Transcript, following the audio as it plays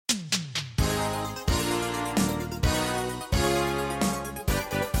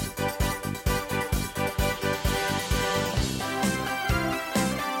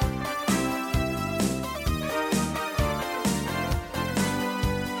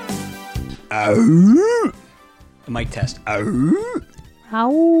The mic test. Ow.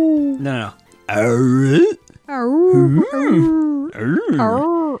 No.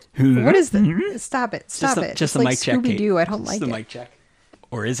 What is this? Stop it. Stop it. Just It's the like mic check, Kate. Scooby-Doo. I don't like Just the it. mic check.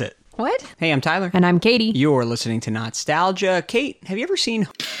 Or is it? What? Hey, I'm Tyler. And I'm Katie. You're listening to Nostalgia. Kate, have you ever seen...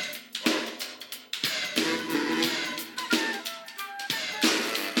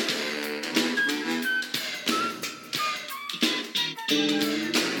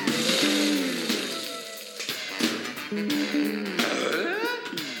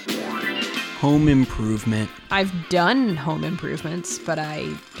 Home Improvement? I've done Home Improvements, but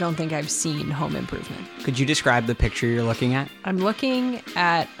I don't think I've seen Home Improvement. Could you describe the picture you're looking at? I'm looking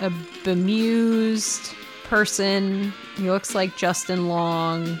at a bemused person. He looks like Justin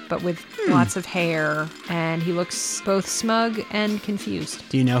Long, but with lots of hair, and he looks both smug and confused.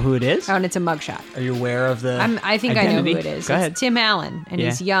 Do you know who it is? Oh, and it's a mugshot. Are you aware of the I think identity? I know who it is. Go ahead. It's Tim Allen, and Yeah.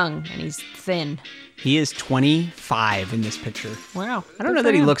 he's young, and he's thin. He is 25 in this picture. Wow. I don't know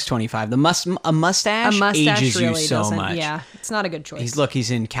that he looks 25. A mustache, A mustache ages really you so doesn't. much. Yeah, it's not a good choice. He's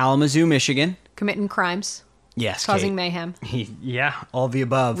in Kalamazoo, Michigan. Committing crimes, Yes, causing Kate. mayhem, Yeah, all the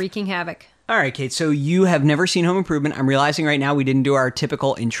above. wreaking havoc. All right, Kate, so you have never seen Home Improvement. I'm realizing right now we didn't do our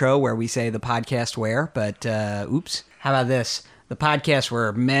typical intro where we say the podcast where, but oops. How about this? The podcast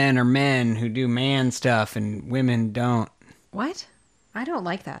where men are men who do man stuff and women don't. What? I don't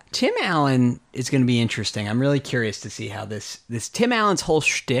like that. Tim Allen is going to be interesting. I'm really curious to see how this Tim Allen's whole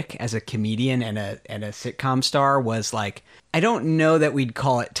shtick as a comedian and a sitcom star was like, I don't know that we'd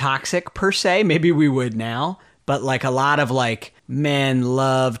call it toxic per se. Maybe we would now. But like a lot of like men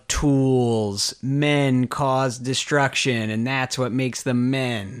love tools, men cause destruction, and that's what makes them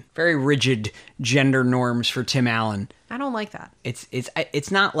men. Very rigid gender norms for Tim Allen. I don't like that.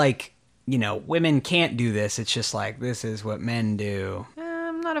 It's not like, you know, women can't do this. It's just like, this is what men do.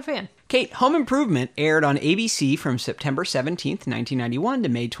 I'm not a fan. Kate, Home Improvement aired on ABC from September 17th, 1991 to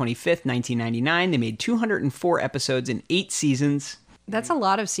May 25th, 1999. They made 204 episodes in 8 seasons. That's a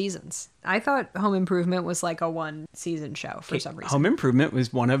lot of seasons. I thought Home Improvement was like a one-season show for some reason. Home Improvement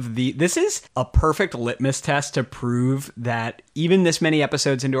was one of the... This is a perfect litmus test to prove that even this many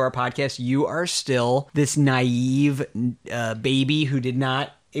episodes into our podcast, you are still this naive baby who did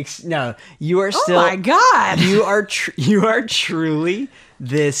not... No, you are still... Oh my God! You are truly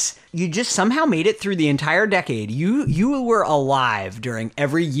this... You just somehow made it through the entire decade. You were alive during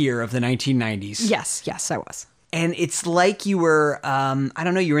every year of the 1990s. Yes, I was. And it's like you were, I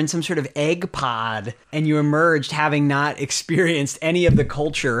don't know, you were in some sort of egg pod and you emerged having not experienced any of the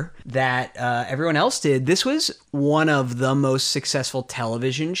culture that everyone else did. This was one of the most successful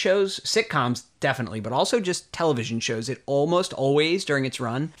television shows, sitcoms definitely, but also just television shows. It almost always, during its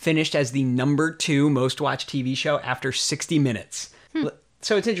run, finished as the number 2 most watched TV show after 60 minutes.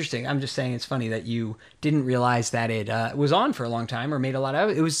 So it's interesting. I'm just saying it's funny that you didn't realize that it was on for a long time or made a lot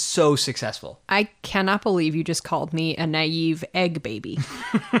of it. It was so successful. I cannot believe you just called me a naive egg baby.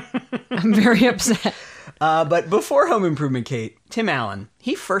 I'm very upset. But before Home Improvement, Kate, Tim Allen,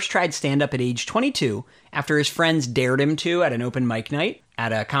 he first tried stand-up at age 22 after his friends dared him to at an open mic night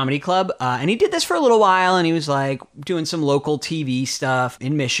at a comedy club. And he did this for a little while, and he was like doing some local TV stuff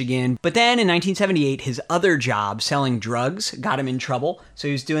in Michigan. But then in 1978, his other job, selling drugs, got him in trouble. So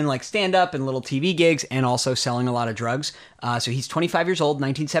he was doing like stand-up and little TV gigs and also selling a lot of drugs. So he's 25 years old,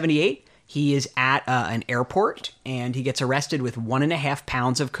 1978. He is at an airport, and he gets arrested with 1.5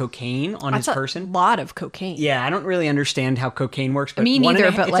 pounds of cocaine on his person. A lot of cocaine. Yeah, I don't really understand how cocaine works, but Me neither,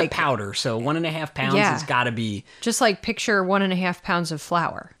 but it's like a powder, so 1.5 pounds has got to be... Just like picture 1.5 pounds of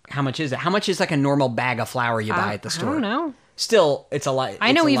flour. How much is it? How much is like a normal bag of flour you buy at the store? I don't know. Still, it's a lot.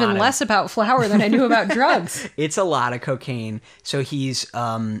 I know even less about flour than I knew about drugs. It's a lot of cocaine. So he's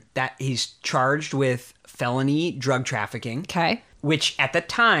charged with felony drug trafficking. Okay. Which at the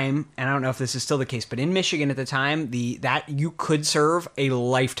time, and I don't know if this is still the case, but in Michigan at the time, that you could serve a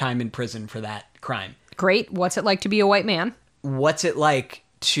lifetime in prison for that crime. Great. What's it like to be a white man? What's it like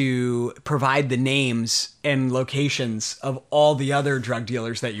to provide the names and locations of all the other drug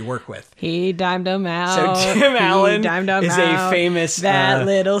dealers that you work with? He dimed them out. So Tim Allen is a famous... That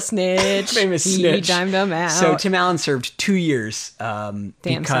little snitch. Famous he snitch. He dimed them out. So Tim Allen served 2 years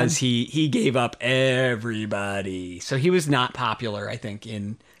because he gave up everybody. So he was not popular, I think,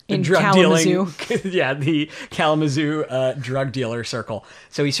 in drug Kalamazoo. dealing. Yeah, the Kalamazoo drug dealer circle.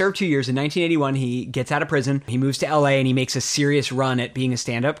 So he served 2 years. In 1981, he gets out of prison. He moves to LA and he makes a serious run at being a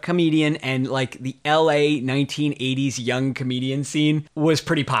stand-up comedian. And like the LA 1980s young comedian scene was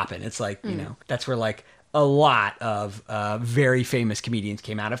pretty poppin'. It's like, you know, that's where like a lot of very famous comedians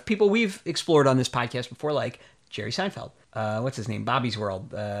came out of. People we've explored on this podcast before, like Jerry Seinfeld. What's his name? Bobby's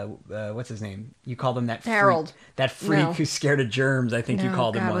World. What's his name? You called him that freak, Harold. That freak No. who's scared of germs. I think you No,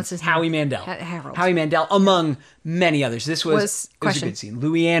 called him God, once. what's his Howie name? Mandel. Harold. Howie Mandel, among many others. This was it was a question. good scene.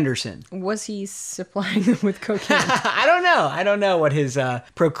 Louis Anderson. Was he supplying them with cocaine? I don't know. I don't know what his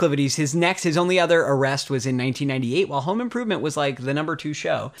proclivities. His only other arrest was in 1998, while Home Improvement was like the number 2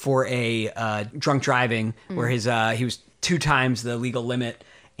 show for a drunk driving, where he was 2 times the legal limit.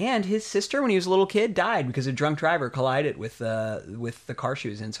 And his sister, when he was a little kid, died because a drunk driver collided with the car she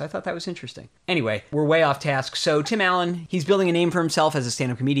was in. So I thought that was interesting. Anyway, we're way off task. So Tim Allen, he's building a name for himself as a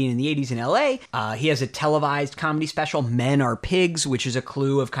stand-up comedian in the 80s in LA. He has a televised comedy special, Men Are Pigs, which is a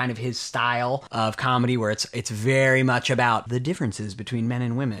clue of kind of his style of comedy, where it's very much about the differences between men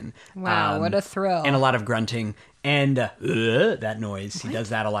and women. Wow, what a thrill. And a lot of grunting. And that noise. He does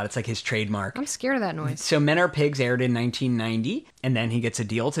that a lot. It's like his trademark. I'm scared of that noise. So Men Are Pigs aired in 1990, and then he gets a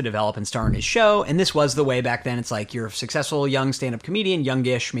deal to develop and star in his show. And this was the way back then. It's like you're a successful young stand-up comedian,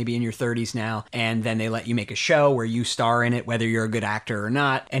 youngish, maybe in your 30s now, and then they let you make a show where you star in it, whether you're a good actor or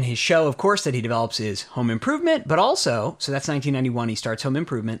not. And his show, of course, that he develops is Home Improvement, but also, so that's 1991, he starts Home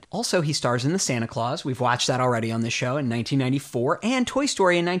Improvement. Also, he stars in The Santa Claus. We've watched that already on this show in 1994, and Toy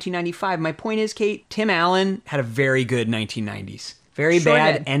Story in 1995. My point is, Kate, Tim Allen had a very good 1990s. Very Sure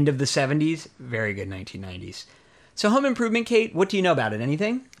bad did. end of the 70s, very good 1990s. So Home Improvement, Kate, what do you know about it?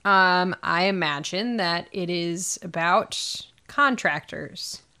 Anything? I imagine that it is about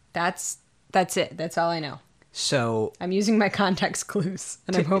contractors. That's it. That's all I know. So I'm using my context clues,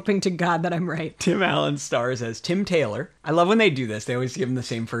 and I'm hoping to God that I'm right. Tim Allen stars as Tim Taylor. I love when they do this. They always give him the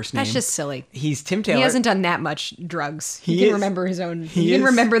same first name. That's just silly. He's Tim Taylor. He hasn't done that much drugs. He He can is- remember his own. he He can is-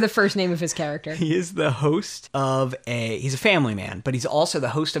 remember the first name of his character. He is the host of he's a family man, but he's also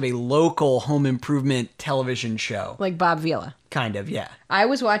the host of a local home improvement television show. Like Bob Vila. Kind of, yeah. I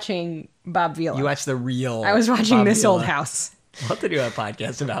was watching Bob Vila. You watch the real I was watching Bob This Vila. Old House. We'll have to do a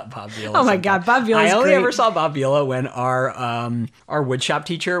podcast about Bob Vila. Oh my sometime. God, Bob Vila's I only great. ever saw Bob Vila when our woodshop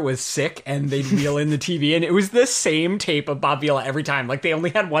teacher was sick, and they'd wheel in the TV, and it was the same tape of Bob Vila every time. Like they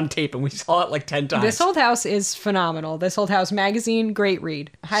only had one tape, and we saw it like 10 times. This Old House is phenomenal. This Old House magazine, great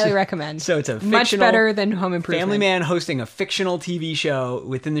read. Highly recommend. So it's a much fictional better than Home Improvement. family man hosting a fictional TV show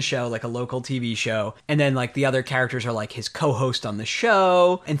within the show, like a local TV show. And then like the other characters are like his co-host on the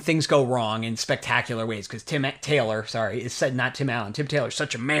show, and things go wrong in spectacular ways because Tim Taylor, is said not Tim Allen. Tim Taylor's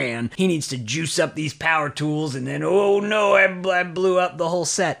such a man. He needs to juice up these power tools, and then, oh no, I blew up the whole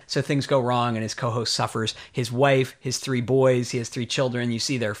set. So things go wrong, and his co-host suffers. His wife, his 3 boys, he has 3 children. You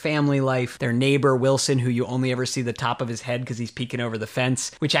see their family life. Their neighbor, Wilson, who you only ever see the top of his head because he's peeking over the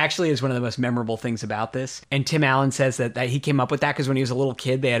fence, which actually is one of the most memorable things about this. And Tim Allen says that he came up with that because when he was a little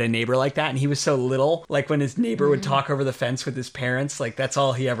kid, they had a neighbor like that, and he was so little, like when his neighbor would talk over the fence with his parents, like that's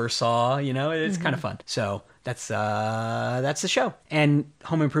all he ever saw, you know? It's kind of fun. So that's the show. And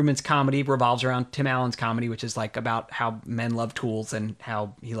Home Improvement's comedy revolves around Tim Allen's comedy, which is like about how men love tools and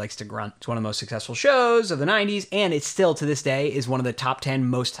how he likes to grunt. It's one of the most successful shows of the 90s, and it still to this day is one of the top 10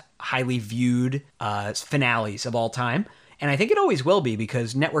 most highly viewed finales of all time. And I think it always will be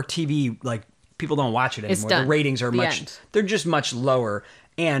because network TV, like, people don't watch it It's anymore. done. The ratings are The much end. they're just much lower.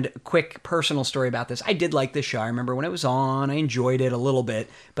 And quick personal story about this. I did like this show. I remember when it was on, I enjoyed it a little bit,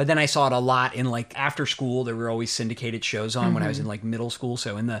 but then I saw it a lot in like after school. There were always syndicated shows on when I was in like middle school.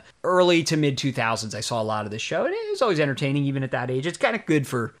 So in the early to mid 2000s, I saw a lot of this show, and it was always entertaining even at that age. It's kind of good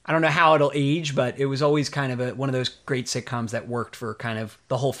for, I don't know how it'll age, but it was always kind of one of those great sitcoms that worked for kind of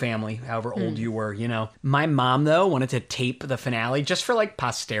the whole family, however old you were, you know. My mom though wanted to tape the finale just for like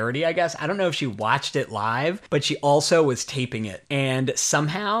posterity, I guess. I don't know if she watched it live, but she also was taping it. And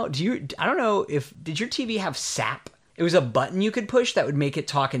somehow, I don't know if, did your TV have SAP? It was a button you could push that would make it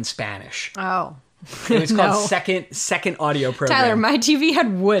talk in Spanish. Oh. It was called No. second audio program. Tyler, my TV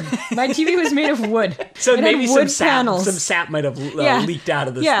had wood. My TV was made of wood. So It had maybe wood some sap might have leaked out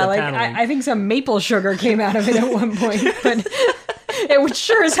of the paneling. I think some maple sugar came out of it at one point, but it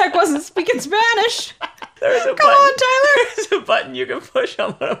sure as heck wasn't speaking Spanish. There's a Come on, Tyler. There's a button you can push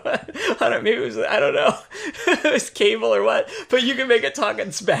on one of my, I don't, maybe it was, I don't know, it was cable or what, but you can make it talk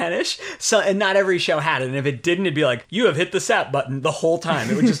in Spanish. So, and not every show had it. And if it didn't, it'd be like, you have hit the SAP button the whole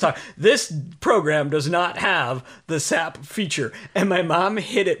time. It would just talk, this program does not have the SAP feature. And my mom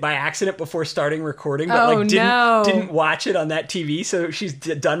hit it by accident before starting recording, but Oh, like no. didn't watch it on that TV. So she's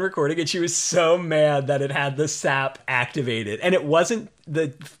done recording and she was so mad that it had the SAP activated. And it wasn't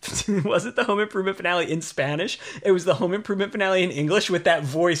was it the Home Improvement finale in Spanish? It was the Home Improvement finale in English with that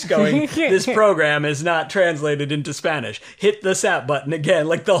voice going, "This program is not translated into Spanish. Hit the sap button again,"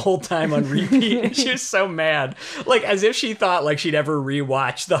 like the whole time on repeat. And she was so mad, like as if she thought like she'd ever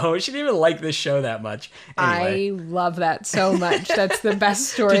rewatch the Home. She didn't even like this show that much. Anyway. I love that so much. That's the best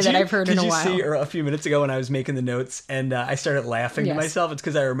story that I've heard in a while. Did you see her a few minutes ago when I was making the notes and I started laughing to myself? It's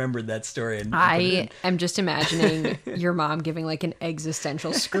because I remembered that story. And I am just imagining your mom giving like an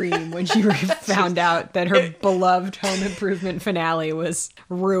existential scream when she found out that her beloved Home Improvement finale was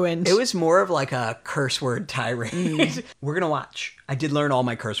ruined. It was more of like a curse word tirade. We're going to watch. I did learn all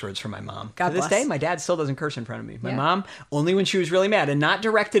my curse words from my mom. God to this bless. day, my dad still doesn't curse in front of me. My mom, only when she was really mad, and not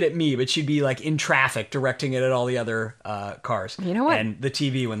directed at me, but she'd be like in traffic directing it at all the other cars. You know what? And the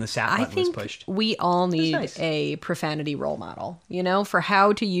TV when the sat button was pushed. We all need nice. a profanity role model, for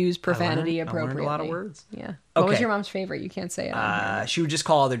how to use profanity I learned appropriately. a lot of words. Yeah. What was Okay. your mom's favorite? You can't say it on here. She would just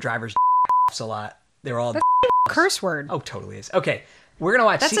call other drivers a lot. They were all Curse word. Oh, totally is. Okay, we're gonna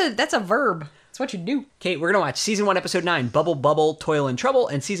watch. That's a verb. That's what you do. Kate, we're gonna watch season 1, episode 9, Bubble Bubble, Toil and Trouble,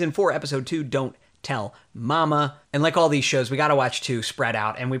 and season 4, episode 2, Don't Tell Mama. And like all these shows, we gotta watch 2 spread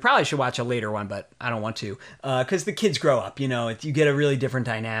out, and we probably should watch a later one, but I don't want to, because the kids grow up. You get a really different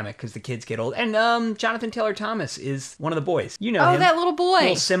dynamic because the kids get old. And Jonathan Taylor Thomas is one of the boys. You know him. That little boy.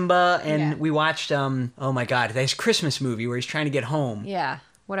 Little Simba, and Yeah. we watched oh my god, this Christmas movie where he's trying to get home. Yeah.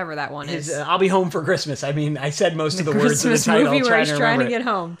 Whatever that one is. I'll be home for Christmas. I mean, I said most of the words of the Christmas title. movie where he's trying to remember get it.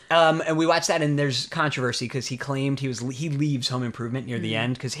 home. And we watched that, and there's controversy because he claimed he leaves Home Improvement near the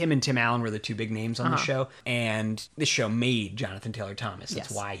end because him and Tim Allen were the 2 big names on the show, and this show made Jonathan Taylor Thomas.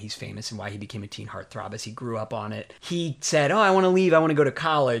 That's why he's famous and why he became a teen heartthrob as he grew up on it. He said, "Oh, I want to leave. I want to go to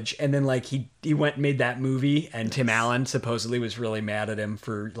college," and then like he went and made that movie, and Tim Allen supposedly was really mad at him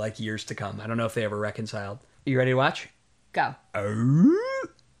for like years to come. I don't know if they ever reconciled. You ready to watch? Go.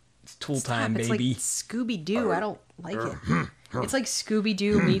 It's Tool time, It's baby. like Scooby-Doo. I don't like it. It's like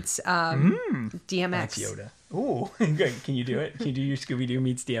Scooby-Doo meets DMX. That's Yoda. Ooh, good. Can you do it? Can you do your Scooby-Doo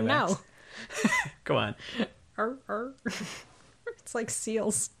meets DMX? No. Go on. It's like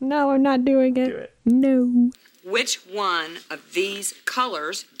seals. No, I'm not doing it. Do it. No. Which one of these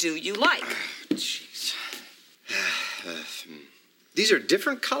colors do you like? Jeez. These are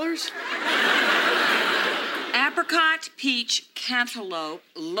different colors? Apricot, peach, cantaloupe,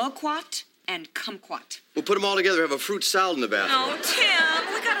 loquat, and kumquat. We'll put them all together, have a fruit salad in the bathroom. No,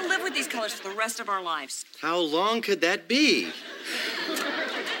 Tim, we gotta live with these colors for the rest of our lives. How long could that be?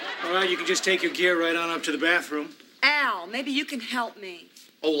 All right, you can just take your gear right on up to the bathroom. Al, maybe you can help me.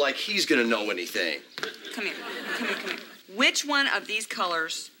 Oh, like he's gonna know anything. Come here. Which one of these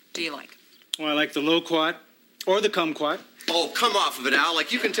colors do you like? Well, I like the loquat or the kumquat. Oh, come off of it, Al.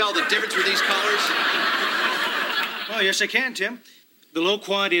 Like you can tell the difference with these colors? Oh, yes, I can, Tim. The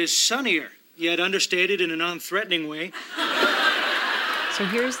loquat is sunnier, yet understated in an unthreatening way. So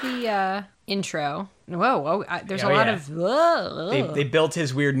here's the intro. Whoa, there's a Oh, lot yeah. of... Whoa. They built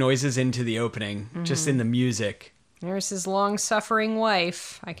his weird noises into the opening, just in the music, There's his long-suffering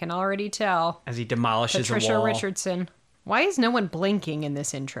wife. I can already tell. as he demolishes Patricia a wall. Richardson. Why is no one blinking in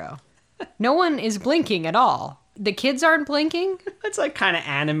this intro? No one is blinking at all. The kids aren't blinking. It's like kind of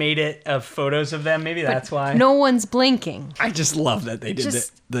animated of photos of them. Maybe that's why. No one's blinking. I just love that they did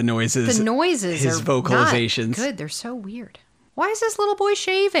Just the noises. The noises his are vocalizations. not good. They're so weird. Why is this little boy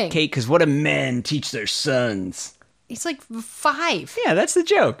shaving? Kate, because what do men teach their sons? He's like 5. Yeah, that's the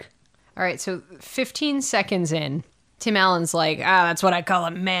joke. All right, so 15 seconds in, Tim Allen's like, that's what I call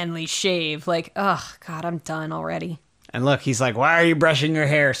a manly shave. Like, oh, God, I'm done already. And look, he's like, "Why are you brushing your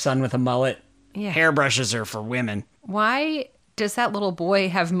hair, son, with a mullet? Yeah. Hairbrushes are for women." Why does that little boy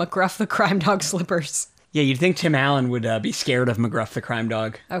have McGruff the Crime Dog slippers? Yeah, you'd think Tim Allen would be scared of McGruff the Crime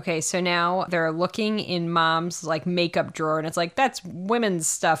Dog. Okay, so now they're looking in mom's like makeup drawer, and it's like, that's women's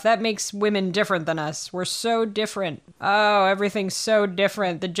stuff. That makes women different than us. We're so different. Oh, everything's so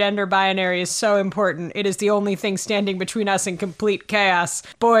different. The gender binary is so important. It is the only thing standing between us and complete chaos.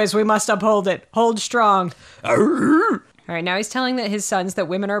 Boys, we must uphold it. Hold strong. All right, now he's telling his sons that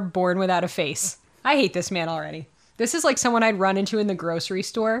women are born without a face. I hate this man already. This is like someone I'd run into in the grocery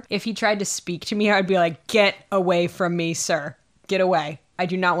store. If he tried to speak to me, I'd be like, "Get away from me, sir. Get away. I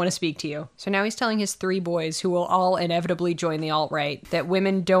do not want to speak to you." So now he's telling his 3 boys, who will all inevitably join the alt-right, that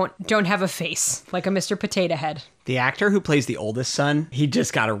women don't have a face, like a Mr. Potato Head. The actor who plays the oldest son, he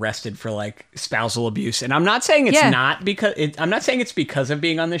just got arrested for like spousal abuse. And I'm not saying it's Yeah. not because I'm not saying it's because of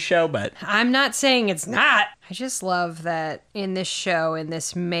being on the show, but I'm not saying it's not. I just love that in this show, in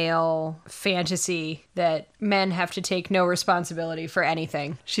this male fantasy, that men have to take no responsibility for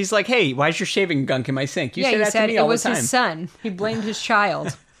anything. She's like, hey, why's your shaving gunk in my sink? You say he that said to me it all the was time. his son. He blamed his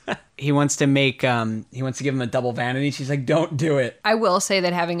child. He wants to make, he wants to give him a double vanity. She's like, don't do it. I will say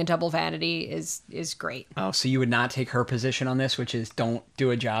that having a double vanity is great. Oh, so you would not take her position on this, which is don't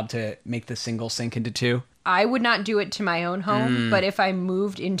do a job to make the single sink into two? I would not do it to my own home, but if I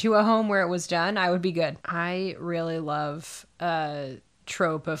moved into a home where it was done, I would be good. I really love a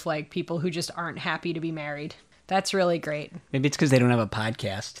trope of like people who just aren't happy to be married. That's really great. Maybe it's because they don't have a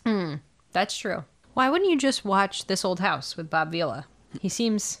podcast. That's true. Why wouldn't you just watch This Old House with Bob Vila? He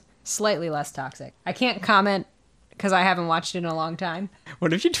seems slightly less toxic. I can't comment because I haven't watched it in a long time.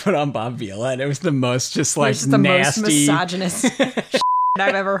 What if you put on Bob Vila and it was the most just like It's the nasty... most misogynist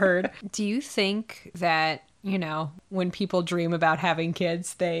I've ever heard. Do you think that, you know, when people dream about having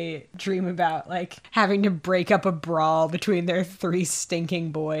kids, they dream about like having to break up a brawl between their 3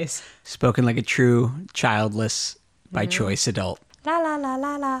 stinking boys? Spoken like a true childless by choice adult. La la la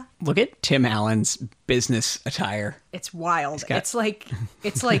la la. Look at Tim Allen's business attire. It's wild. got- It's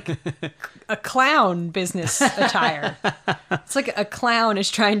like a clown business attire. It's like a clown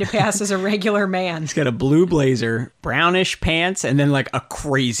is trying to pass as a regular man. He's got a blue blazer, brownish pants, and then like a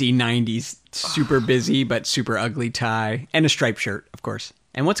crazy 90s super busy but super ugly tie, and a striped shirt, of course.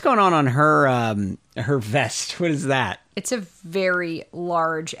 And what's going on her vest? What is that? It's a very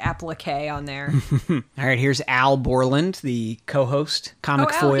large applique on there. All right, here's Al Borland, the co-host, comic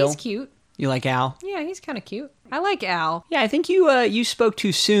Al, foil. he's cute. You like Al? Yeah, he's kind of cute. I like Al. Yeah, I think you spoke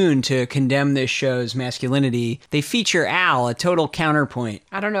too soon to condemn this show's masculinity. They feature Al, a total counterpoint.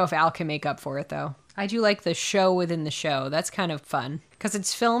 I don't know if Al can make up for it, though. I do like the show within the show. That's kind of fun. Because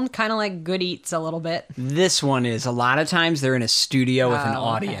it's filmed kind of like Good Eats a little bit. This one is. A lot of times they're in a studio with an Oh,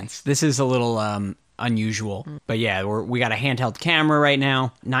 audience. This is a little unusual. But yeah, we got a handheld camera right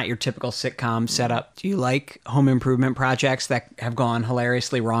now. Not your typical sitcom setup. Do you like home improvement projects that have gone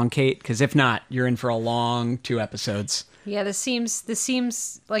hilariously wrong, Kate? Because if not, you're in for a long 2 episodes. Yeah, this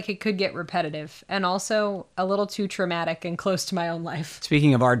seems like it could get repetitive and also a little too traumatic and close to my own life.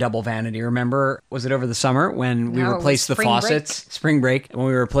 Speaking of our double vanity, remember, was it over the summer when we No, it was replaced the spring faucets? break. Spring break. When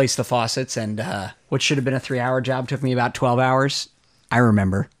we replaced the faucets and what should have been a 3-hour job took me about 12 hours. I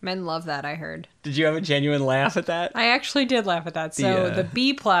remember. Men love that, I heard. Did you have a genuine laugh at that? I actually did laugh at that. So The the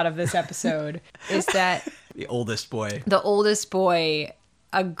B plot of this episode is that The oldest boy. the oldest boy,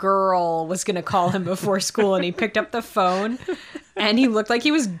 a girl was going to call him before school, and he picked up the phone and he looked like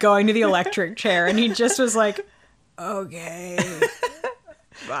he was going to the electric chair, and he just was like, okay,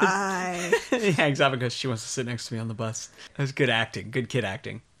 bye. He hangs up and goes, she wants to sit next to me on the bus. That was good acting. Good kid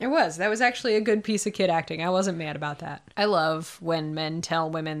acting. That was actually a good piece of kid acting. I wasn't mad about that. I love when men tell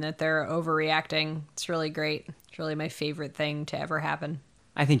women that they're overreacting. It's really great. It's really my favorite thing to ever happen.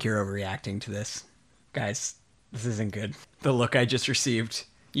 I think you're overreacting to this. Guys, this isn't good. The look I just received.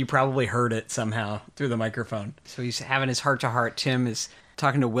 You probably heard it somehow through the microphone. So he's having his heart-to-heart. Tim is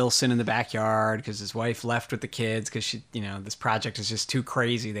talking to Wilson in the backyard because his wife left with the kids because she, this project is just too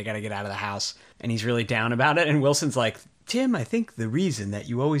crazy. They got to get out of the house. And he's really down about it. And Wilson's like, Tim, I think the reason that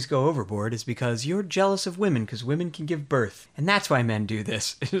you always go overboard is because you're jealous of women because women can give birth. And that's why men do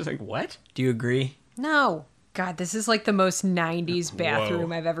this. It's like, what? Do you agree? No. God, this is like the most 90s bathroom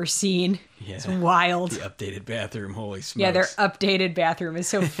Whoa. I've ever seen. Yeah. It's wild. The updated bathroom, holy smokes. Yeah, their updated bathroom is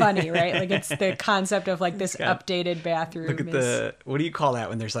so funny, right? Like, it's the concept of like this got- updated bathroom. Look at what do you call that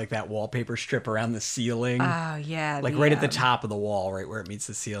when there's like that wallpaper strip around the ceiling? Oh, yeah. Like right at the top of the wall, right where it meets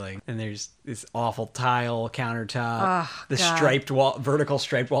the ceiling. And there's this awful tile countertop. Oh, the God. vertical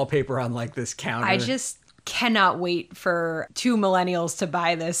striped wallpaper on like this counter. I just cannot wait for 2 millennials to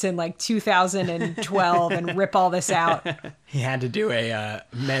buy this in like 2012 and rip all this out. He had to do a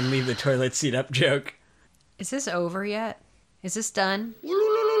men leave the toilet seat up joke. Is this over yet? Is this done?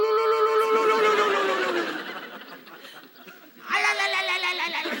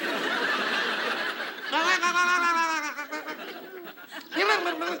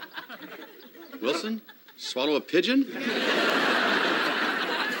 Wilson, swallow a pigeon?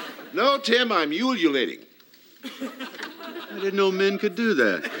 No, Tim, I'm ululating. I didn't know men could do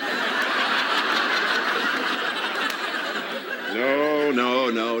that.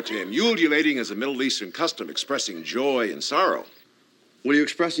 No, Tim. Ululating is a Middle Eastern custom expressing joy and sorrow. What are you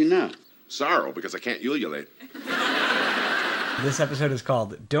expressing now? Sorrow, because I can't ululate. This episode is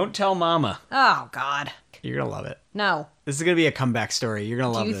called Don't Tell Mama. Oh, God. You're going to love it. No. This is going to be a comeback story. You're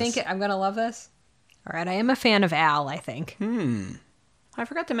going to love Do you this. think I'm going to love this? All right, I am a fan of Al, I think. I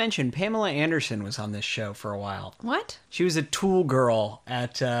forgot to mention, Pamela Anderson was on this show for a while. What? She was a Tool girl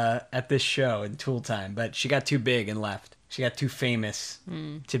at this show in Tool Time, but she got too big and left. She got too famous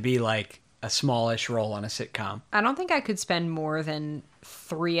to be like a smallish role on a sitcom. I don't think I could spend more than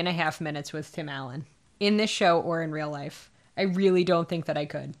 3.5 minutes with Tim Allen in this show or in real life. I really don't think that I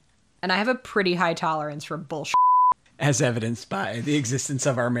could. And I have a pretty high tolerance for bullshit. As evidenced by the existence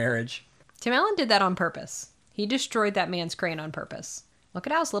of our marriage. Tim Allen did that on purpose. He destroyed that man's crane on purpose. Look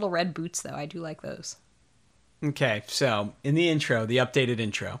at Al's little red boots, though. I do like those. Okay, so in the intro, the updated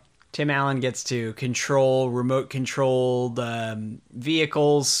intro, Tim Allen gets to control remote-controlled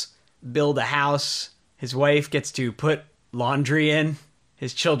vehicles, build a house. His wife gets to put laundry in.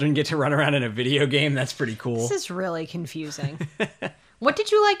 His children get to run around in a video game. That's pretty cool. This is really confusing. What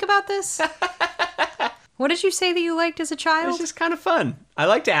did you like about this? What did you say that you liked as a child? It's just kind of fun. I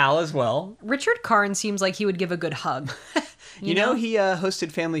liked Al as well. Richard Karn seems like he would give a good hug. You know, he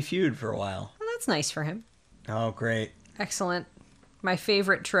hosted Family Feud for a while. Well, that's nice for him. Oh, great. Excellent. My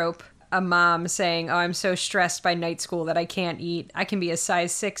favorite trope. A mom saying, "Oh, I'm so stressed by night school that I can't eat. I can be a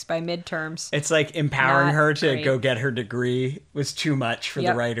size 6 by midterms." It's like empowering Not her to great. go get her degree was too much for the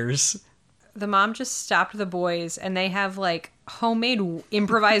Yep. writers. The mom just stopped the boys, and they have like homemade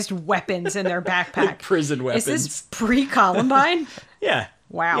improvised weapons in their backpack. Like prison weapons. Is this pre-Columbine? Yeah.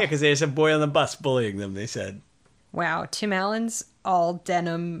 Wow. Yeah, because there's a boy on the bus bullying them, they said. Wow. Tim Allen's all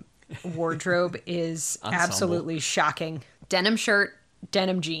denim wardrobe is Ensemble. absolutely shocking. Denim shirt,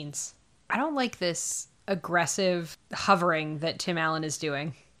 denim jeans. I don't like this aggressive hovering that Tim Allen is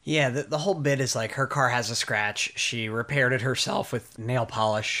doing. Yeah, the whole bit is like her car has a scratch. She repaired it herself with nail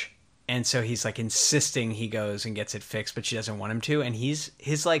polish. And so he's like insisting he goes and gets it fixed, but she doesn't want him to. And his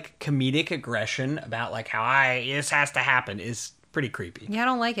like comedic aggression about like how this has to happen is pretty creepy. Yeah, I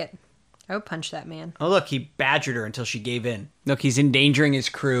don't like it. I would punch that man. Oh, look, he badgered her until she gave in. Look, he's endangering his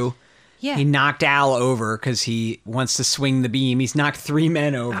crew. Yeah. He knocked Al over because he wants to swing the beam. He's knocked 3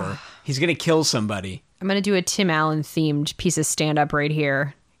 men over. He's going to kill somebody. I'm going to do a Tim Allen themed piece of stand-up right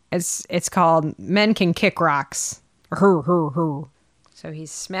here. It's called Men Can Kick Rocks. So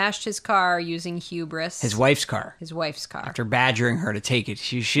he's smashed his car using hubris. His wife's car. His wife's car. After badgering her to take it.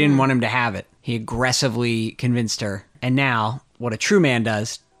 She didn't want him to have it. He aggressively convinced her. And now, what a true man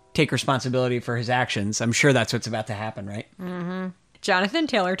does, take responsibility for his actions. I'm sure that's what's about to happen, right? Jonathan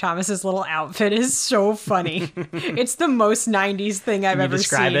Taylor Thomas's little outfit is so funny. It's the most 90s thing I've Can you ever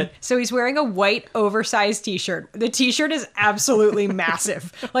describe seen. it? So he's wearing a white oversized t-shirt. The t-shirt is absolutely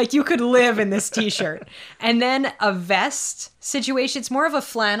massive. Like you could live in this t-shirt. And then a vest situation. It's more of a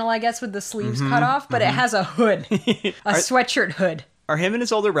flannel, I guess, with the sleeves cut off, but it has a hood. A sweatshirt hood. Are him and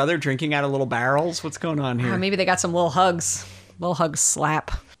his older brother drinking out of little barrels? What's going on here? Maybe they got some little hugs. Little hugs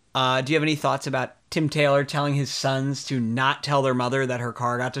slap. Do you have any thoughts about Tim Taylor telling his sons to not tell their mother that her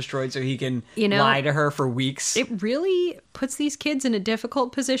car got destroyed so he can lie to her for weeks? It really puts these kids in a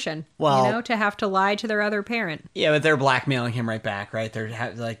difficult position, Well- to have to lie to their other parent. Yeah, but they're blackmailing him right back, right?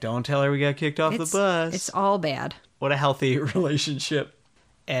 They're like, don't tell her we got kicked off the bus. It's all bad. What a healthy relationship.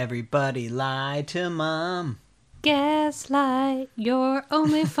 Everybody lie to mom. Gaslight your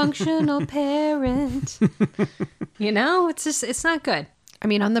only functional parent. It's not good. I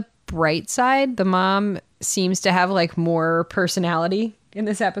mean, on the bright side, the mom seems to have like more personality in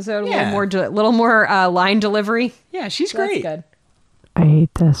this episode. Yeah. A little more line delivery. Yeah, she's That's great. good. I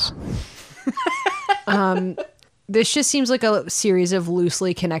hate this. This just seems like a series of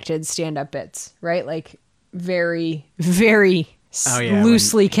loosely connected stand-up bits, right? Like very, very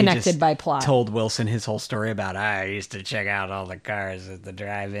loosely when he connected just by plot. Told Wilson his whole story about I used to check out all the cars at the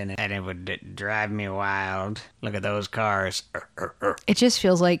drive-in and it would drive me wild. Look at those cars. It just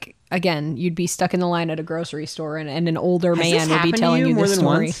feels like, again, you'd be stuck in the line at a grocery store and an older Has this man would be happened to telling you more this than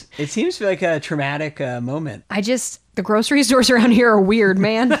story. once? It seems like a traumatic moment. The grocery stores around here are weird,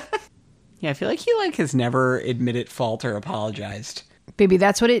 man. Yeah, I feel like he has never admitted fault or apologized. Baby,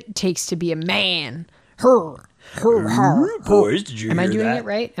 that's what it takes to be a man. Her. Boys, did you Am I hear doing that? it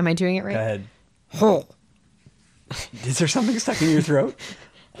right? Am I doing it right? Go ahead. Her. Is there something stuck in your throat?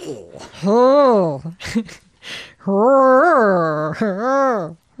 Her.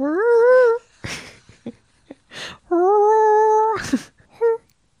 Her.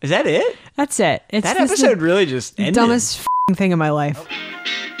 Is that it? That's it. It's That this episode really just ended. dumbest f***ing thing in my life.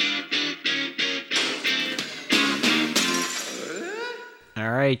 All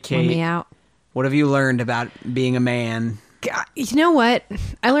right, Let me Kate. out. What have you learned about being a man? God, you know what?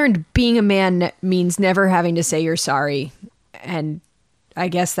 I learned being a man means never having to say you're sorry. And I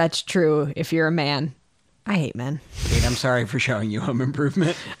guess that's true if you're a man. I hate men. Kate, I'm sorry for showing you Home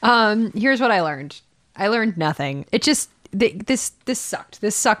Improvement. Here's what I learned. I learned nothing. This sucked.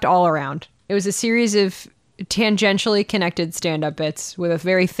 This sucked all around. It was a series of tangentially connected stand-up bits with a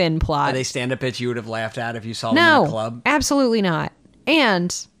very thin plot. Are they stand-up bits you would have laughed at if you saw them in a club? No, absolutely not.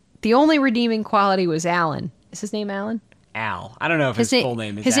 And the only redeeming quality was Alan. Is his name Alan? Al. I don't know if his full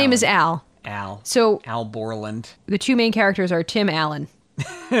name is His name is Al. Al. So Al Borland. the two main characters are Tim Allen.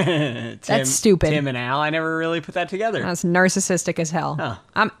 That's stupid. Tim and Al. I never really put that together. That's narcissistic as hell. Huh.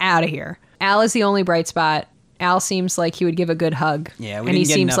 I'm out of here. Al is the only bright spot. Al seems like he would give a good hug. Yeah, and we didn't he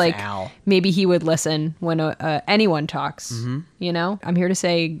get seems enough like Al. maybe he would listen when anyone talks. Mm-hmm. You know, I'm here to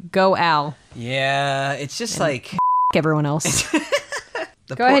say go Al. Yeah, it's just like Everyone else.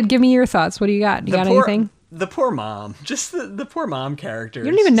 Go ahead, give me your thoughts. What do you got? You got anything? The poor mom. Just the poor mom character. You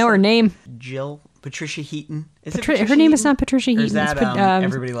don't even know her name. Jill. Patricia Heaton. Is it Her name is not Patricia Heaton. Or is that it's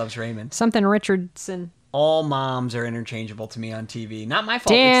Everybody Loves Raymond? something Richardson. All moms are interchangeable to me on TV. Not my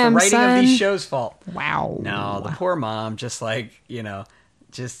fault. Damn, it's the writing son. of these shows' fault. Wow. No, the poor mom just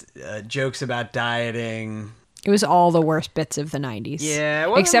jokes about dieting. It was all the worst bits of the 90s. Yeah,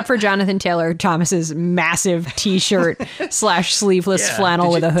 well, except for Jonathan Taylor Thomas's massive T-shirt / sleeveless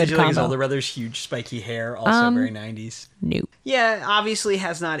flannel with a hood did you like his combo. older brother's huge spiky hair? Also very 90s. Nope. Yeah, obviously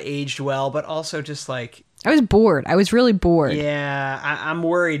has not aged well, but also just like... I was bored. I was really bored. Yeah, I'm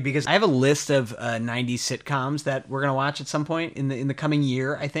worried because I have a list of 90s sitcoms that we're going to watch at some point in the coming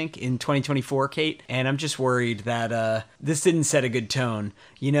year, I think, in 2024, Kate. And I'm just worried that this didn't set a good tone.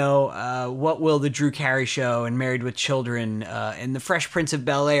 You know, what will the Drew Carey Show and Married with Children and the Fresh Prince of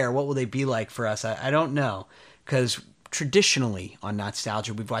Bel-Air, what will they be like for us? I don't know. Because traditionally on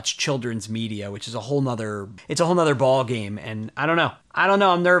Nostalgia, we've watched children's media, which is a whole nother ball game. And I don't know.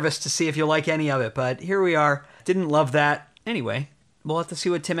 I'm nervous to see if you'll like any of it, but here we are. Didn't love that. Anyway, we'll have to see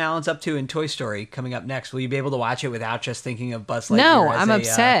what Tim Allen's up to in Toy Story coming up next. Will you be able to watch it without just thinking of Buzz Lightyear? No, I'm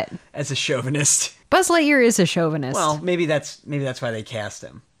upset. As a chauvinist. Buzz Lightyear is a chauvinist. Well, maybe that's why they cast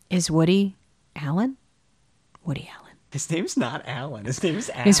him. Is Woody Allen? Woody Allen. His name's not Alan. His name is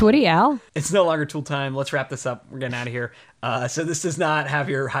Al. Is Woody Al? It's no longer Tool Time. Let's wrap this up. We're getting out of here. So this does not have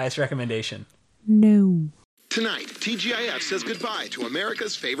your highest recommendation. No. Tonight, TGIF says goodbye to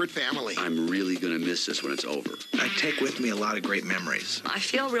America's favorite family. I'm really going to miss this when it's over. I take with me a lot of great memories. I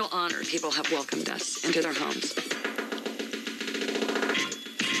feel real honored people have welcomed us into their homes.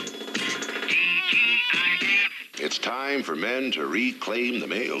 It's time for men to reclaim the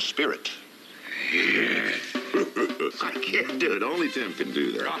male spirit. I can't do it. Only Tim can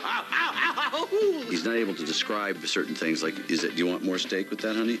do that. He's not able to describe certain things like, do you want more steak with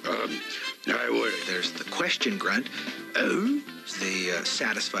that, honey? I would. There's the question grunt. Oh. The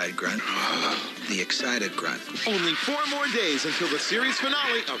satisfied grunt. The excited grunt. Only 4 more days until the series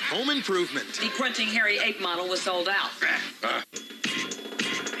finale of Home Improvement. The grunting hairy ape model was sold out.